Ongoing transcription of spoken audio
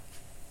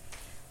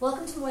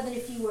Welcome to More Than a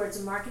Few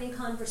Words, a marketing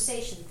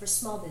conversation for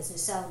small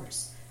business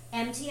owners.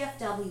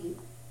 MTFW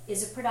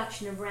is a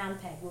production of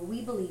Round Peg, where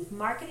we believe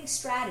marketing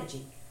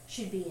strategy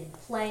should be in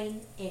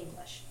plain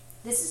English.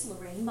 This is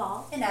Lorraine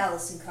Ball. And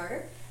Allison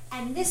Carter.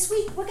 And this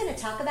week we're going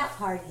to talk about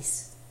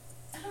parties.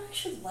 I don't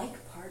actually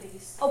like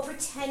parties. Oh,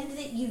 pretend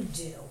that you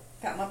do.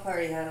 Got my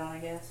party hat on, I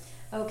guess.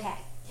 Okay.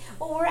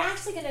 Well, we're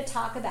actually going to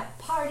talk about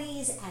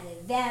parties and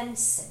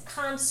events and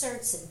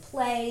concerts and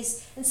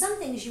plays and some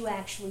things you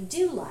actually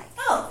do like.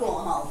 Oh, cool.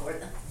 I'm all for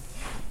them.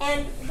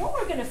 And what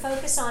we're going to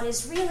focus on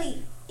is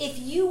really if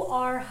you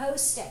are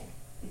hosting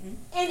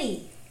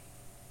any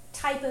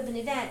type of an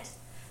event,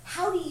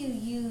 how do you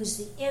use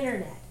the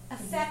internet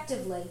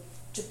effectively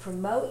to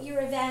promote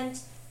your event,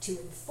 to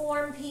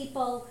inform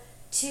people,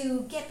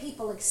 to get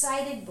people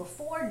excited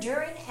before,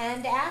 during,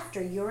 and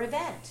after your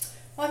event?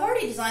 Well, I've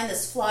already designed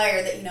this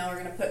flyer that, we're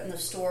going to put in the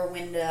store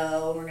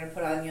window, and we're going to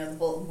put on, the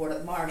bulletin board at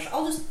the Marsh.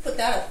 I'll just put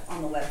that up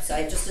on the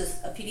website just as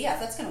a PDF.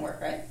 That's going to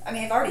work, right? I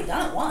mean, I've already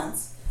done it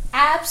once.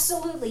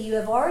 Absolutely. You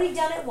have already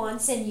done it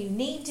once, and you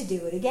need to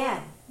do it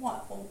again.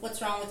 What? Well,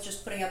 what's wrong with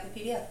just putting up a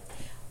PDF?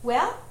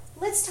 Well,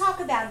 let's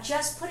talk about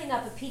just putting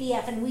up a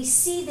PDF, and we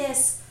see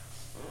this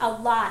a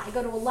lot. I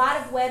go to a lot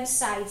of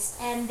websites,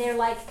 and they're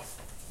like,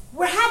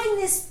 we're having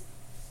this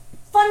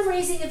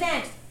fundraising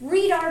event.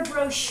 Read our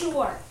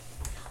brochure.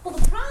 Well,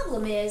 the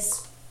problem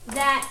is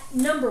that,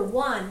 number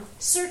one,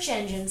 search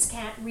engines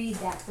can't read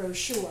that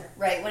brochure.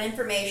 Right. When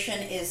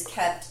information is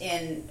kept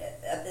in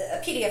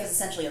a PDF is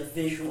essentially a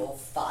visual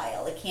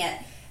file. They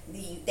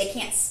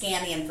can't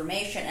scan the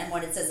information, and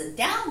when it says a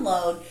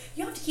download,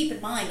 you have to keep in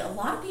mind a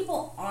lot of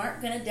people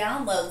aren't going to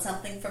download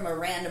something from a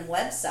random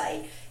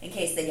website in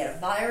case they get a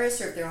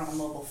virus, or if they're on a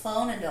mobile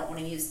phone and don't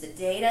want to use the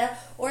data,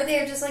 or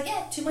they're just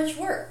like, too much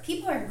work.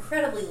 People are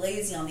incredibly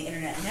lazy on the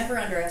internet. Never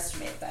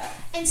underestimate that.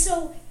 And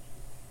so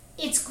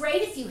it's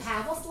great if you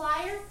have a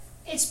flyer.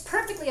 It's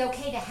perfectly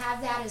okay to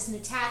have that as an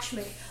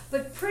attachment,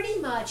 but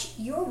pretty much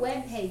your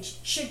webpage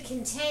should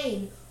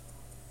contain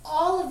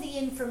all of the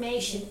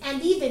information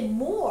and even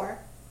more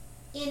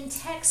in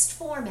text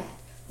format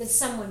that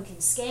someone can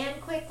scan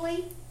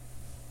quickly,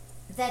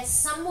 that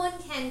someone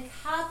can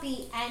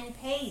copy and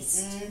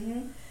paste.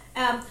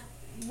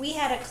 We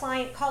had a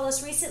client call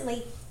us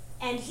recently,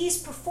 and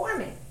he's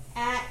performing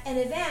at an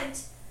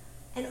event,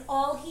 and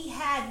all he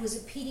had was a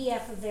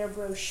PDF of their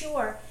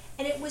brochure.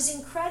 And it was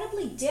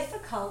incredibly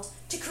difficult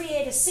to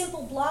create a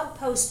simple blog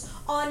post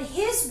on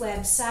his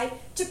website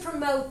to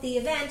promote the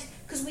event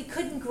because we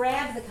couldn't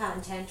grab the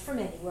content from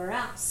anywhere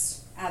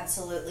else.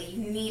 Absolutely.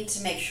 You need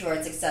to make sure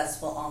it's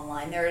accessible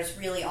online. There is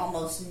really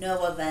almost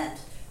no event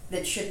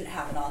that shouldn't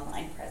have an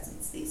online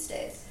presence these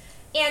days.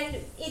 And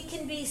it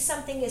can be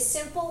something as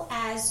simple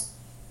as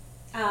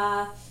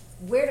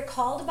where to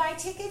call to buy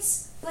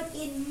tickets, but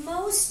in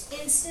most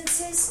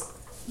instances,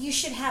 you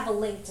should have a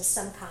link to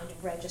some kind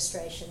of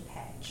registration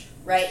page.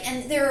 Right,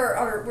 and there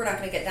are, we're not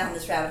going to get down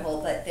this rabbit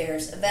hole, but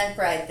there's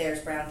Eventbrite, there's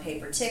Brown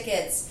Paper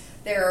Tickets,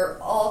 there are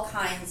all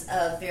kinds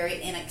of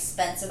very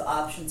inexpensive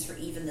options for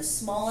even the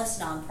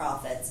smallest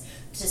nonprofits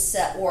to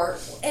sell, or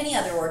any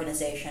other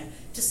organization,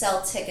 to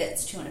sell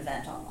tickets to an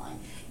event online.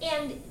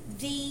 And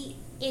the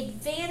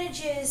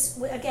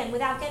advantages, again,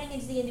 without getting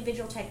into the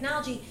individual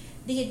technology,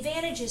 the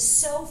advantages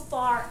so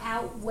far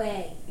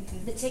outweigh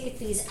the ticket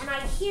fees. And I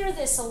hear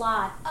this a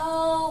lot.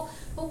 Oh,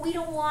 but we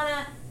don't want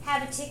to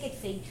have a ticket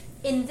fee.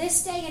 In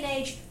this day and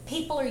age,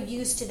 people are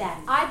used to that.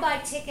 I buy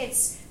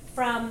tickets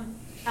from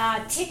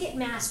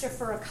Ticketmaster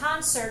for a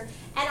concert,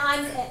 and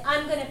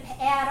I'm going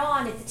to add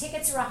on, if the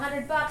tickets are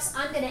 $100,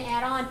 I'm going to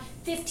add on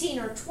 15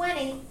 or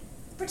 20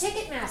 for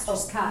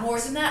Ticketmaster's cut. More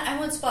than that. I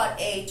once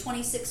bought a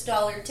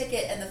 $26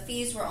 ticket, and the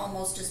fees were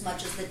almost as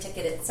much as the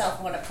ticket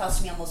itself, when it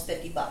cost me almost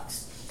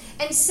 $50.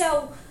 And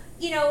so,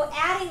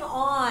 adding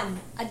on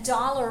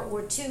 $1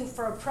 or $2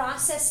 for a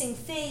processing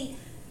fee,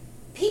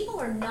 people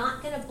are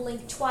not going to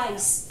blink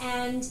twice.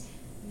 And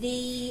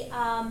the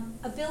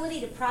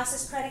ability to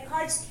process credit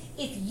cards,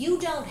 if you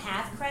don't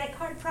have credit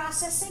card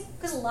processing,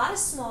 because a lot of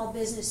small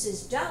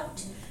businesses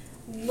don't,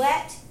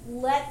 let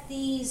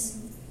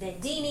these, the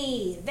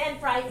Dini,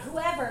 Eventbrite,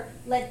 whoever,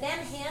 let them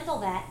handle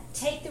that.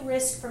 Take the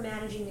risk for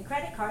managing the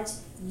credit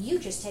cards. You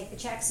just take the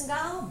checks and go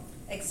home.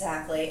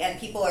 Exactly, and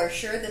people are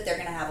assured that they're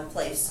going to have a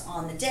place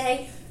on the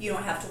day. You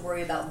don't have to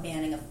worry about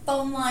manning a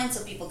phone line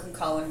so people can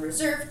call and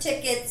reserve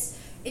tickets.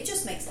 It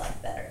just makes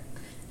life better.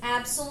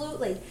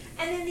 Absolutely.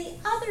 And then the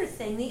other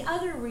thing, the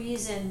other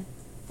reason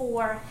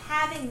for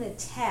having the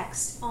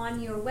text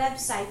on your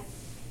website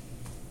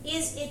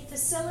is it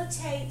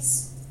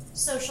facilitates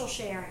social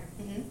sharing.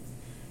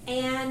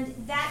 And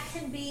that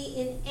can be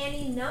in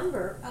any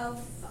number of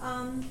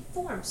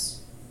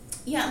forms.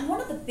 Yeah, and one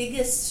of the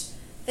biggest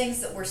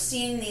things that we're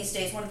seeing these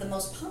days, one of the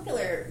most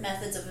popular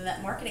methods of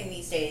event marketing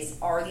these days,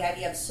 are the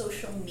idea of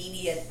social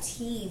media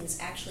teams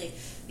actually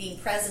being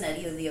present at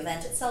either the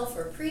event itself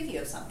or a preview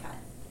of some kind.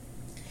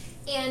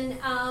 And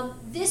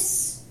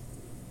this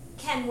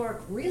can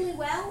work really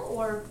well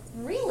or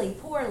really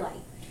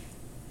poorly.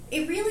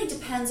 It really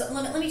depends.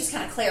 Let me just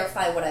kind of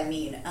clarify what I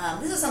mean.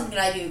 This is something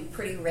that I do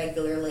pretty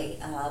regularly.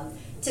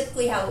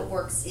 Typically how it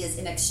works is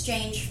in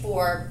exchange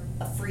for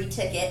a free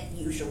ticket,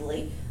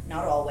 usually,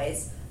 not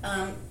always,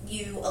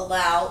 you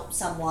allow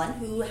someone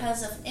who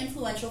has an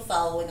influential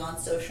following on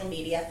social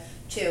media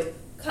to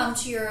come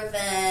to your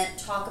event,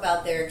 talk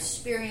about their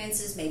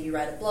experiences, maybe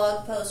write a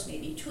blog post,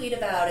 maybe tweet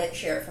about it,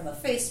 share it from a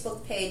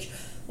Facebook page,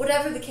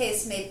 whatever the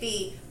case may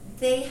be.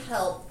 They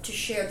help to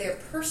share their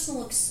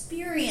personal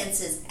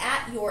experiences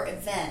at your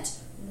event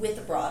with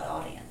a broad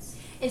audience.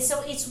 And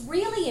so it's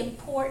really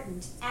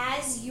important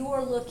as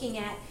you're looking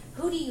at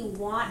who do you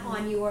want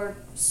on your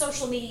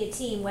social media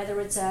team, whether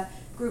it's a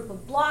group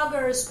of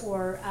bloggers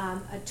or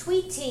a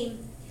tweet team,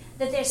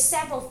 that there's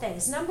several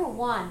things. Number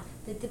one,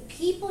 that the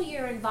people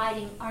you're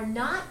inviting are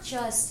not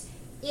just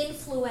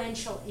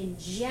influential in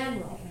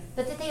general,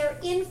 but that they are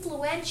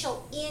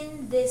influential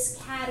in this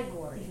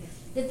category.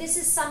 That this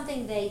is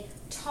something they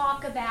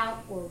talk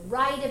about or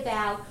write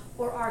about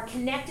or are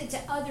connected to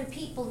other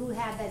people who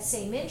have that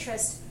same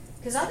interest,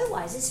 because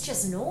otherwise it's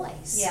just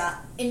noise. Yeah,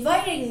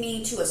 inviting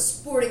me to a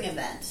sporting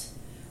event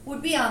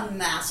would be a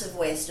massive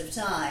waste of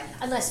time.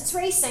 Unless it's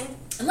racing.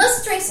 Unless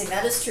it's racing,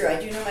 that is true. I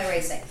do know my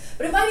racing.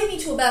 But inviting me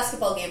to a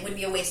basketball game would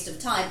be a waste of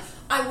time.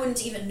 I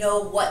wouldn't even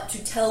know what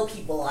to tell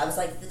people. I was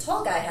like, the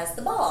tall guy has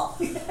the ball.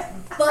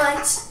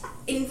 But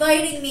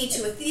inviting me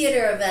to a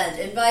theater event,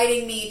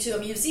 inviting me to a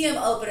museum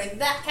opening,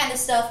 that kind of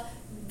stuff,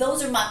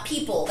 those are my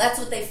people. That's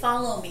what they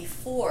follow me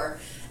for.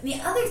 And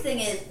the other thing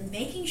is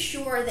making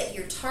sure that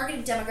you're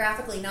targeting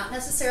demographically, not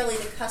necessarily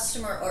the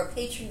customer or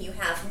patron you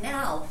have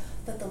now,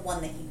 but the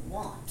one that you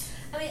want.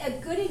 I mean,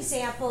 a good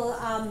example,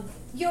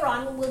 you're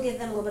on, we'll give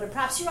them a little bit of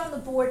props, you're on the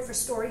board for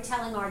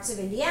Storytelling Arts of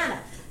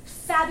Indiana.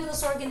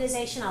 Fabulous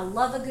organization, I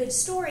love a good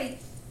story.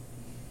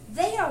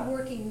 They are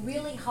working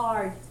really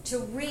hard to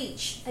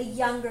reach a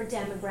younger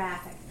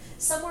demographic.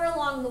 Somewhere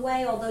along the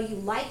way, although you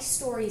like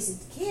stories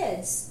and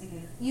kids,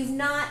 you've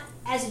not,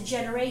 as a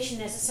generation,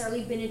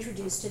 necessarily been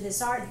introduced to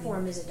this art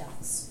form as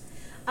adults.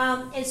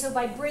 And so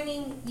by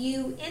bringing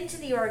you into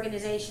the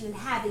organization and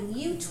having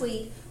you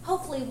tweet,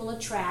 hopefully will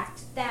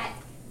attract that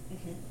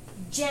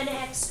Gen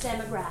X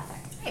demographic.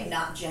 I am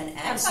not Gen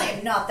X. I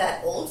am not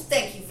that old.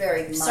 Thank you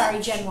very much. Sorry,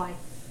 Gen Y.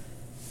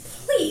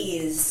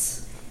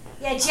 Please.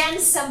 Yeah,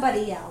 Gen's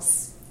somebody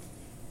else.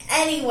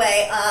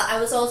 Anyway, I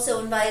was also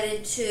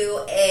invited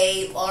to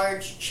a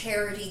large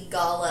charity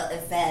gala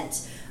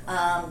event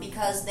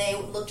because they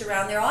looked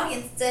around their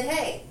audience and said,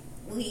 hey,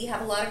 we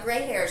have a lot of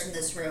gray hairs in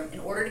this room. In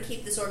order to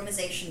keep this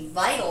organization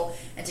vital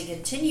and to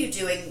continue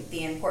doing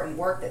the important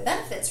work that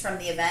benefits from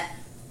the event,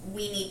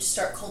 we need to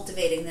start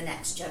cultivating the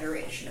next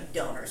generation of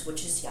donors,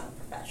 which is young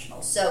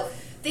professionals. So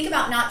think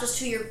about not just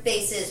who your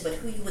base is, but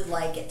who you would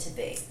like it to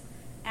be.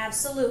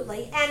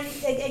 Absolutely. And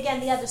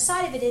again, the other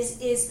side of it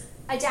is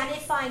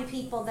identifying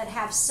people that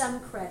have some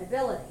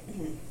credibility.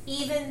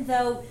 Even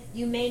though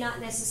you may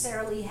not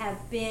necessarily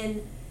have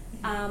been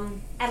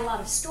at a lot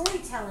of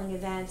storytelling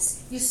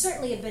events, you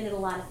certainly have been at a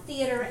lot of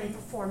theater and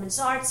performance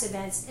arts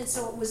events, and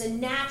so it was a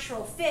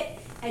natural fit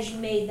as you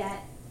made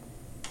that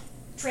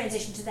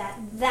transition to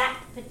that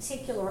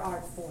particular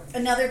art form.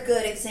 Another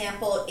good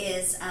example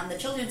is the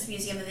Children's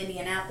Museum of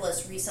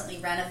Indianapolis recently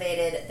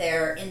renovated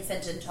their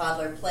infant and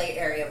toddler play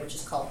area, which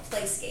is called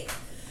Playscape.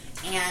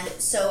 And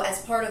so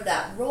as part of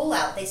that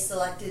rollout, they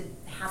selected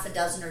half a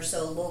dozen or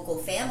so local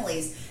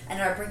families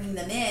and are bringing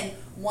them in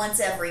once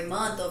every other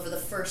month over the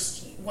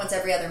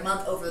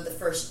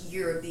first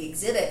year of the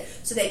exhibit,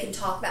 so they can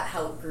talk about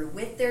how it grew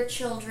with their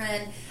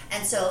children.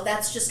 And so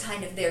that's just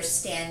kind of their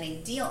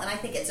standing deal, and I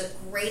think it's a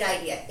great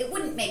idea. It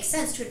wouldn't make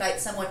sense to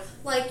invite someone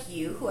like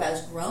you who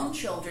has grown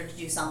children to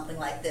do something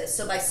like this.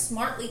 So by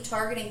smartly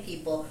targeting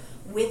people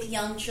with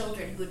young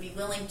children who would be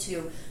willing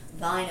to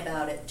Vine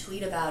about it,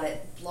 tweet about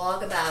it,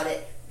 blog about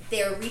it,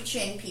 they're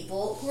reaching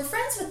people who are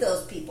friends with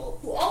those people,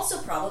 who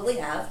also probably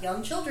have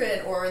young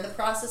children or in the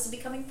process of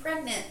becoming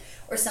pregnant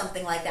or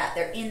something like that.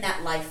 They're in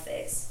that life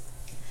phase.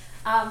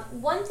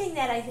 One thing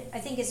that I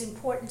think is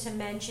important to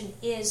mention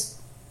is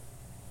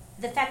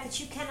the fact that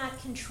you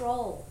cannot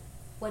control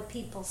what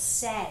people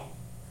say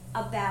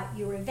about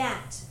your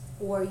event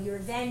or your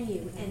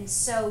venue. And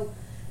so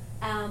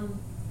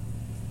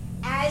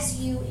as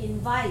you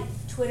invite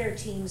Twitter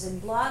teams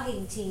and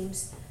blogging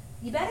teams,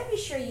 you better be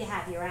sure you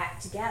have your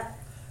act together.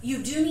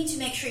 You do need to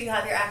make sure you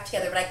have your act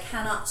together, but I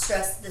cannot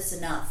stress this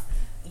enough.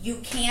 You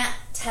can't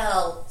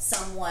tell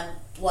someone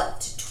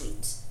what to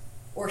tweet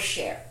or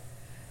share.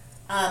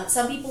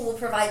 Some people will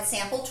provide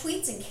sample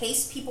tweets in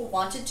case people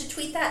wanted to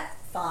tweet that.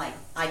 Fine.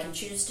 I can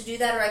choose to do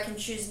that, or I can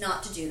choose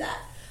not to do that.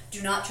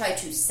 Do not try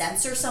to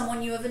censor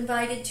someone you have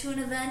invited to an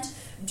event.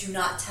 Do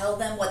not tell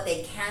them what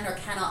they can or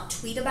cannot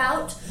tweet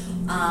about.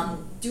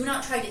 Do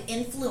not try to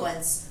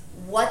influence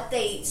what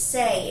they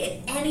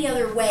say in any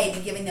other way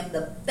than giving them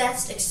the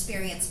best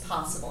experience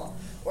possible,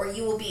 or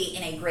you will be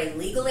in a gray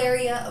legal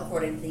area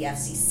according to the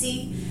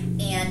FCC,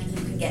 and you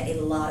can get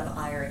a lot of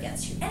ire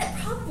against you. And it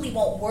probably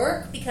won't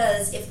work,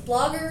 because if the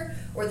blogger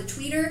or the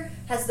tweeter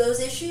has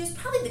those issues,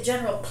 probably the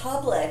general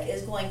public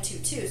is going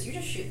to too, so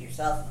you're just shooting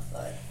yourself in the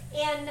foot.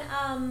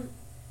 And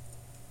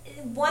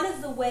one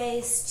of the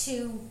ways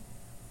to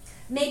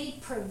maybe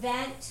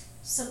prevent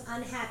some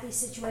unhappy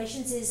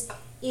situations is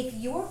if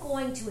you're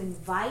going to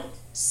invite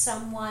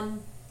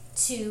someone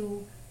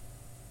to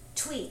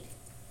tweet,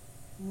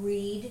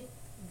 read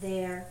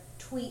their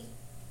tweet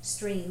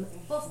stream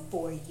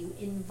before you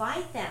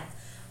invite them.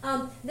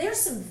 There's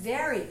some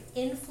very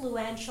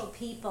influential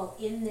people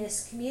in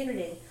this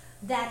community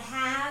that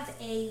have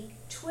a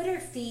Twitter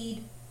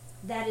feed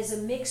that is a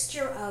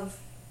mixture of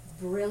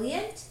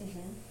brilliant,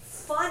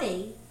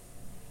 funny,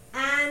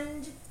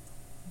 and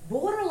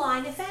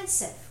borderline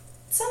offensive.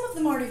 Some of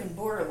them aren't even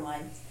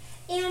borderline.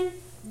 And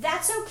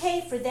that's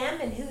okay for them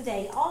and who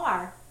they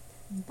are,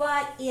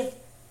 but if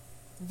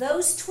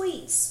those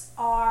tweets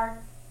are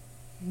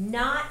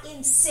not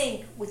in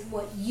sync with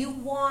what you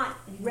want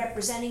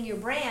representing your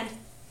brand,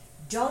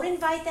 don't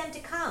invite them to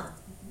come.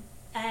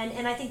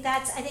 And I think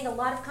a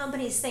lot of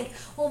companies think,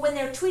 well, when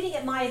they're tweeting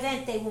at my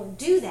event, they won't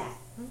do that.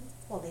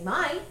 Well, they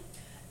might.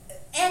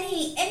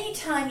 Any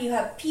time you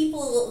have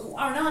people who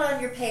are not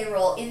on your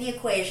payroll in the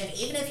equation,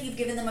 even if you've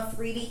given them a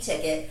freebie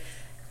ticket,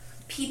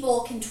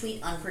 people can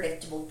tweet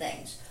unpredictable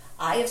things.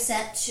 I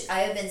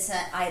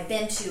have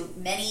been to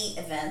many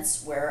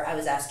events where I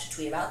was asked to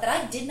tweet about that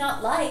I did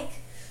not like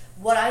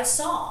what I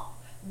saw.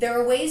 There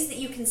are ways that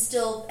you can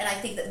still, and I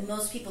think that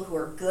most people who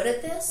are good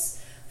at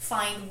this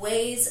find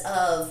ways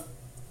of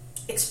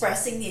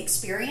expressing the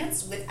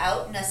experience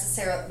without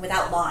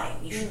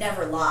lying. You should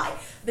never lie.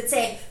 But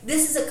saying,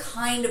 this is a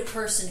kind of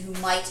person who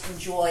might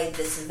enjoy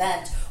this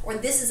event, or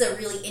this is a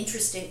really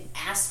interesting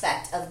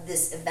aspect of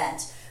this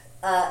event.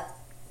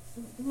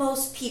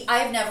 Most people,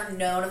 I've never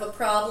known of a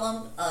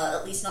problem,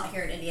 at least not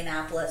here in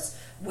Indianapolis,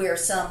 where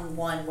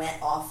someone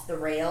went off the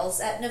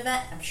rails at an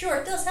event. I'm sure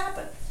it does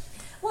happen.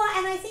 Well,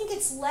 and I think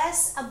it's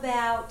less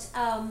about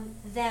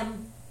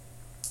them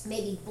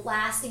maybe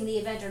blasting the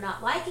event or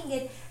not liking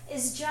it,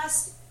 is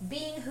just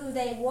being who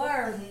they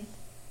were,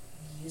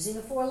 using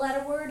a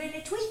 4-letter word in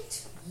a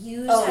tweet.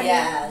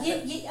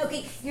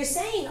 Okay, you're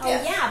saying,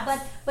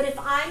 but if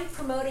I'm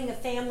promoting a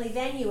family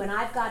venue and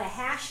I've got a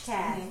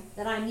hashtag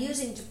that I'm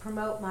using to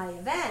promote my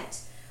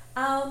event,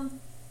 I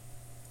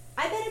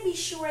better be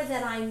sure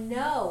that I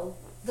know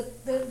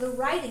the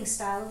writing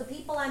style of the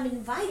people I'm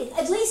inviting,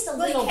 at least a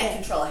little bit. You can't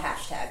control a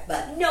hashtag,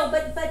 but no,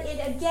 but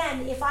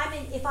again, if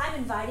I'm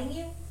inviting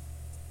you,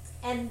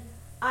 and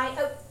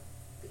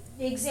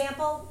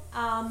example,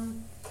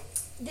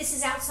 this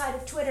is outside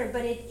of Twitter,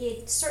 but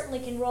it certainly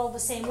can roll the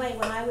same way.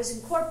 When I was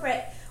in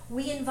corporate,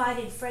 we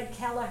invited Fred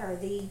Kelleher,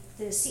 the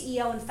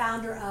CEO and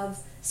founder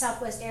of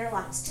Southwest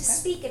Airlines, to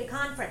speak at a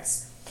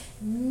conference.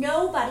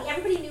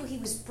 Everybody knew he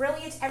was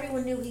brilliant,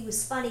 everyone knew he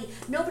was funny.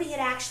 Nobody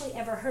had actually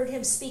ever heard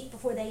him speak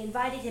before they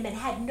invited him and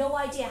had no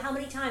idea how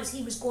many times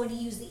he was going to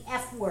use the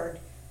F word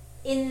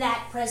in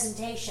that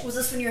presentation. Was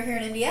this when you were here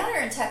in Indiana or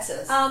in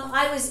Texas?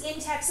 I was in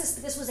Texas,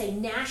 but this was a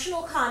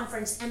national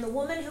conference, and the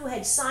woman who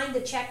had signed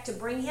the check to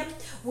bring him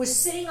was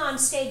sitting on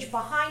stage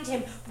behind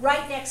him,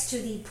 right next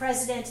to the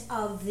president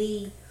of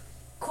the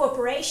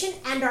corporation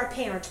and our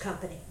parent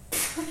company.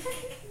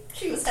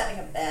 She was having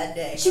a bad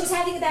day. She was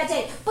having a bad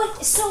day.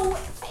 But so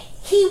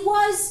he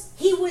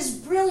was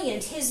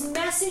brilliant. His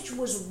message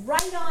was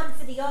right on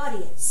for the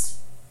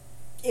audience.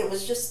 It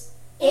was just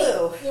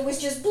blue. It was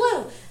just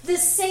blue. The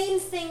same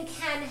thing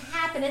can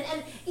happen,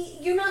 and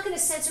you're not going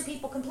to censor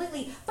people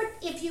completely. But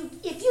if you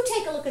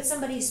take a look at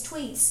somebody's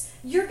tweets,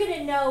 you're going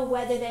to know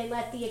whether they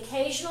let the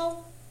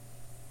occasional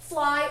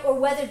fly or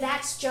whether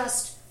that's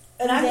just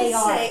and I would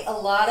say a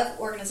lot of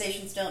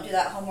organizations don't do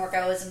that homework.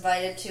 I was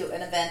invited to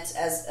an event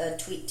as a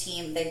tweet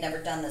team. They'd never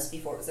done this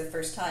before. It was their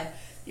first time.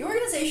 The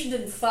organization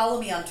didn't follow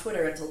me on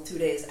Twitter until 2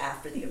 days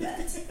after the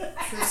event.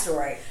 True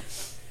story.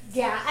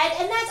 Yeah,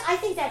 and I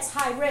think that's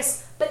high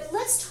risk. But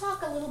let's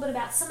talk a little bit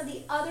about some of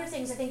the other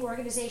things I think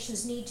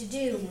organizations need to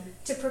do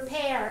to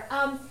prepare.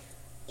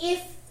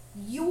 If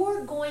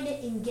you're going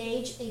to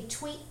engage a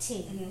tweet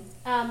team,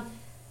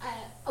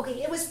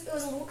 okay, it was a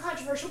little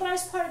controversial, but I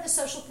was part of the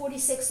Social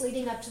 46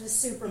 leading up to the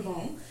Super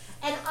Bowl,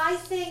 and I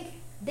think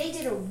they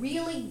did a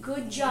really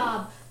good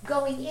job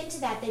going into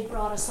that. They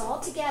brought us all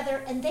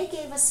together, and they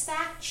gave us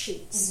fact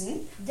sheets.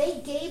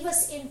 They gave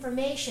us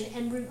information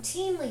and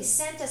routinely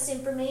sent us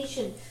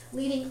information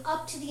leading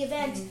up to the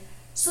event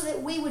so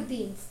that we would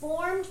be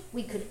informed,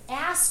 we could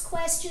ask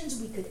questions,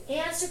 we could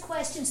answer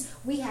questions,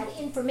 we had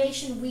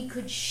information we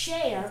could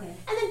share, and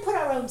then put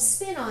our own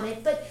spin on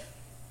it. But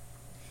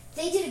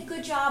they did a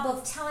good job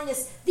of telling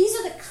us, these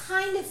are the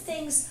kind of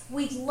things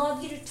we'd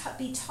love you to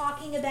be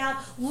talking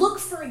about. Look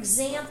for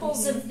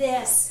examples of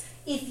this.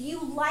 If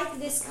you like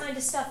this kind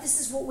of stuff, this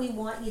is what we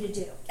want you to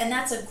do. And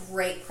that's a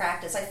great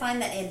practice. I find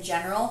that in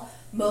general,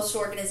 most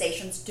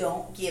organizations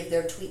don't give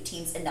their tweet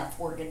teams enough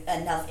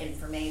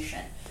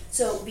information.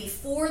 So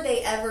before they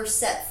ever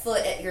set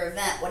foot at your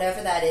event,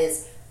 whatever that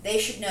is, they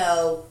should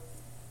know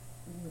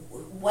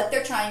what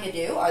they're trying to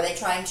do. Are they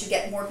trying to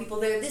get more people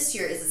there this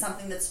year? Is it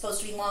something that's supposed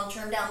to be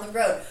long-term down the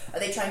road? Are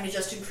they trying to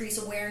just increase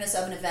awareness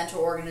of an event or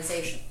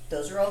organization?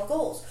 Those are all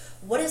goals.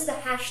 What is the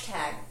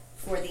hashtag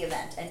for the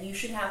event? And you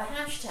should have a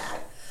hashtag.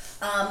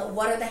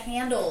 What are the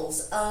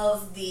handles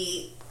of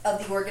the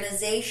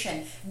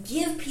organization?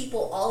 Give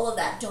people all of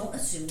that. Don't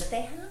assume that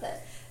they have it.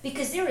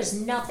 Because there is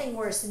nothing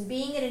worse than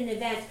being at an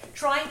event,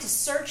 trying to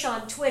search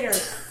on Twitter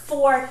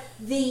for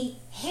the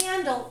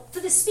handle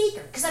for the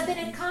speaker. Because I've been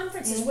at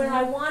conferences where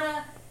I want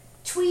to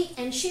tweet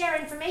and share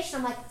information.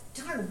 I'm like,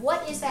 darn,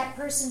 what is that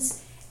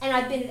person's? And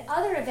I've been at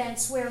other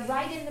events where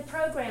right in the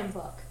program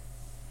book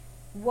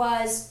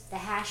was the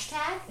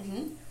hashtag,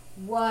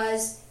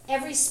 was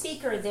every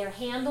speaker, their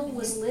handle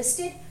was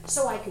listed,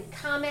 so I could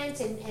comment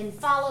and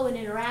follow and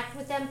interact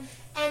with them.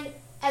 And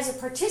as a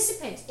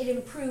participant, it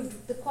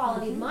improved the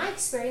quality of my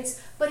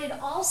experience, but it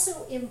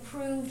also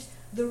improved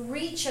the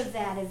reach of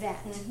that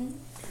event.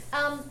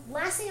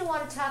 Last thing I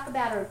want to talk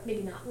about, or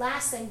maybe not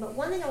last thing, but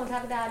one thing I want to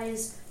talk about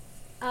is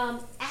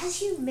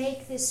as you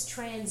make this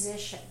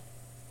transition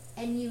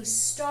and you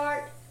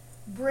start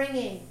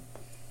bringing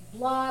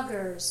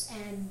bloggers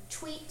and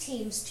tweet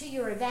teams to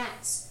your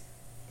events,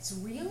 it's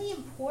really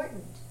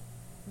important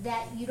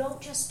that you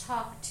don't just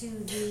talk to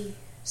the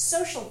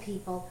social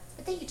people,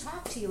 but that you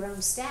talk to your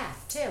own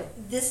staff too.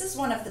 This is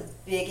one of the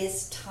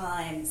biggest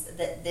times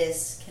that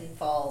this can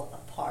fall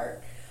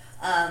apart.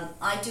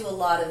 I do a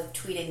lot of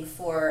tweeting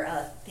for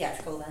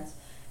theatrical events,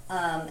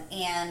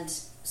 and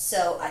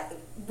so I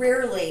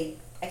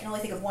can only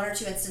think of one or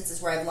two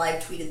instances where I've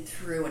live tweeted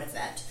through an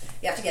event.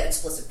 You have to get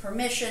explicit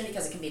permission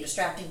because it can be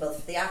distracting both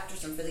for the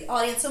actors and for the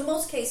audience. So in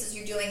most cases,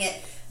 you're doing it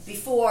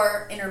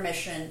before,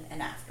 intermission,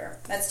 and after.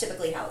 That's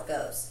typically how it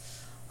goes.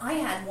 I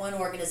had one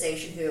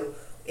organization who,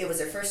 it was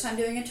their first time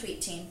doing a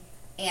tweet team,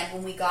 and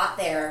when we got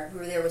there, we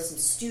were there with some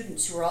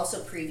students who were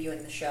also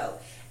previewing the show,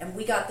 and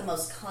we got the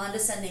most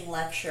condescending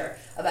lecture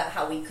about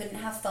how we couldn't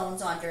have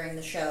phones on during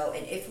the show,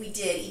 and if we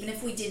did, even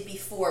if we did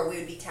before, we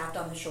would be tapped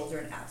on the shoulder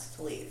and asked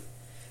to leave.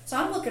 So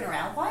I'm looking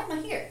around, why am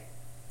I here?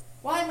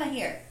 Why am I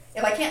here?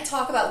 If I can't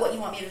talk about what you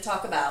want me to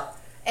talk about,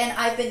 and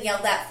I've been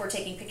yelled at for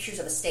taking pictures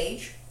of a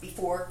stage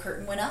before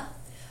curtain went up,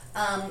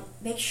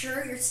 make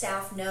sure your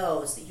staff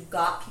knows that you've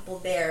got people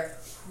there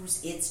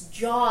whose its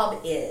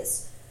job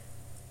is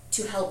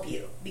to help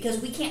you, because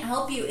we can't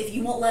help you if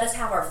you won't let us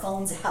have our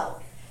phones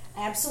out.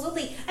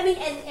 Absolutely. I mean,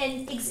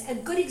 and a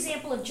good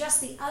example of just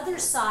the other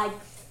side,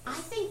 I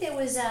think there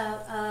was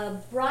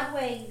a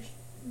Broadway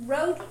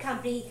road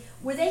company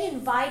where they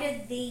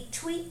invited the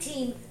tweet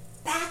team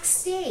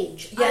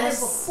backstage, either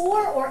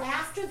before or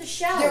after the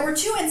show. There were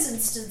two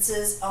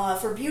instances.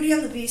 For Beauty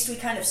and the Beast, we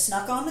kind of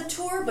snuck on the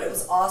tour, but it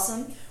was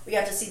awesome. We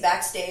got to see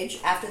backstage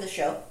after the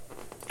show.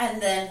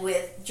 And then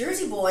with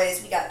Jersey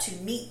Boys, we got to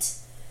meet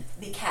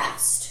the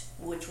cast,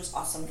 which was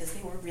awesome because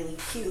they were really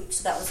cute,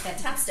 so that was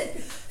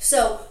fantastic.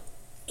 So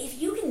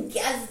if you can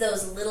give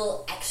those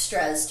little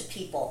extras to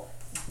people,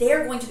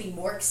 they're going to be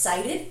more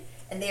excited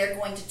and they're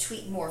going to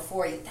tweet more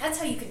for you. That's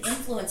how you can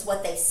influence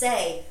what they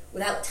say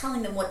without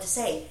telling them what to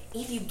say.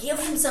 If you give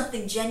them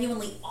something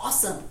genuinely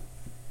awesome,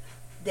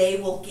 they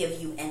will give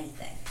you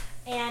anything.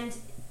 And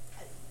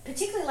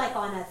particularly like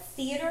on a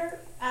theater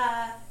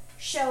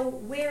show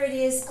where it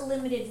is a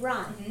limited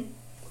run,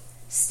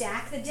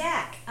 stack the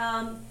deck.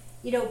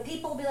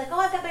 People will be like, oh,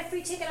 I've got my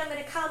free ticket, I'm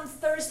going to come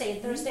Thursday,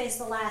 and Thursday's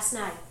the last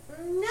night.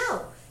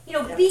 No.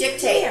 Be dictate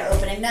clear.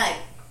 Opening night.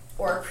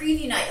 Or a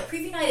preview night. A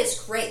preview night is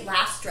great.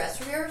 Last dress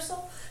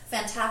rehearsal,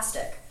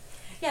 fantastic.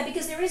 Yeah,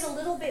 because there is a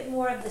little bit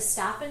more of the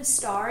stop and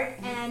start,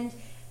 and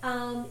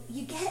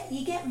you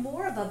get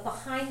more of a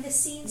behind the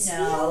scenes feel.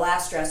 No,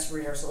 last dress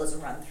rehearsal is a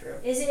run through.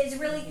 Is it? Is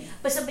really?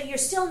 But you're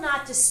still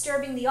not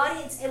disturbing the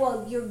audience.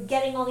 Well, you're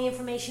getting all the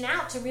information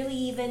out to really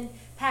even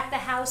pack the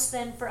house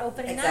then for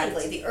opening night.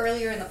 Exactly. The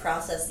earlier in the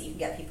process that you can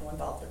get people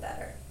involved, the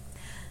better.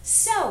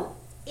 So,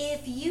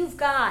 if you've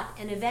got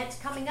an event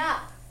coming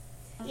up,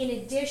 in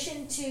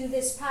addition to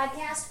this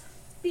podcast,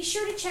 be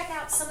sure to check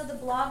out some of the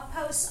blog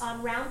posts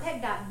on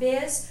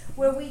roundpeg.biz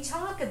where we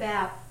talk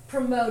about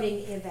promoting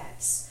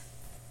events.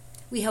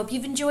 We hope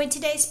you've enjoyed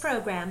today's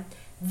program.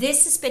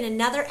 This has been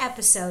another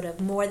episode of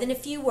More Than a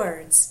Few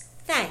Words.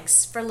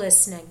 Thanks for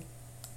listening.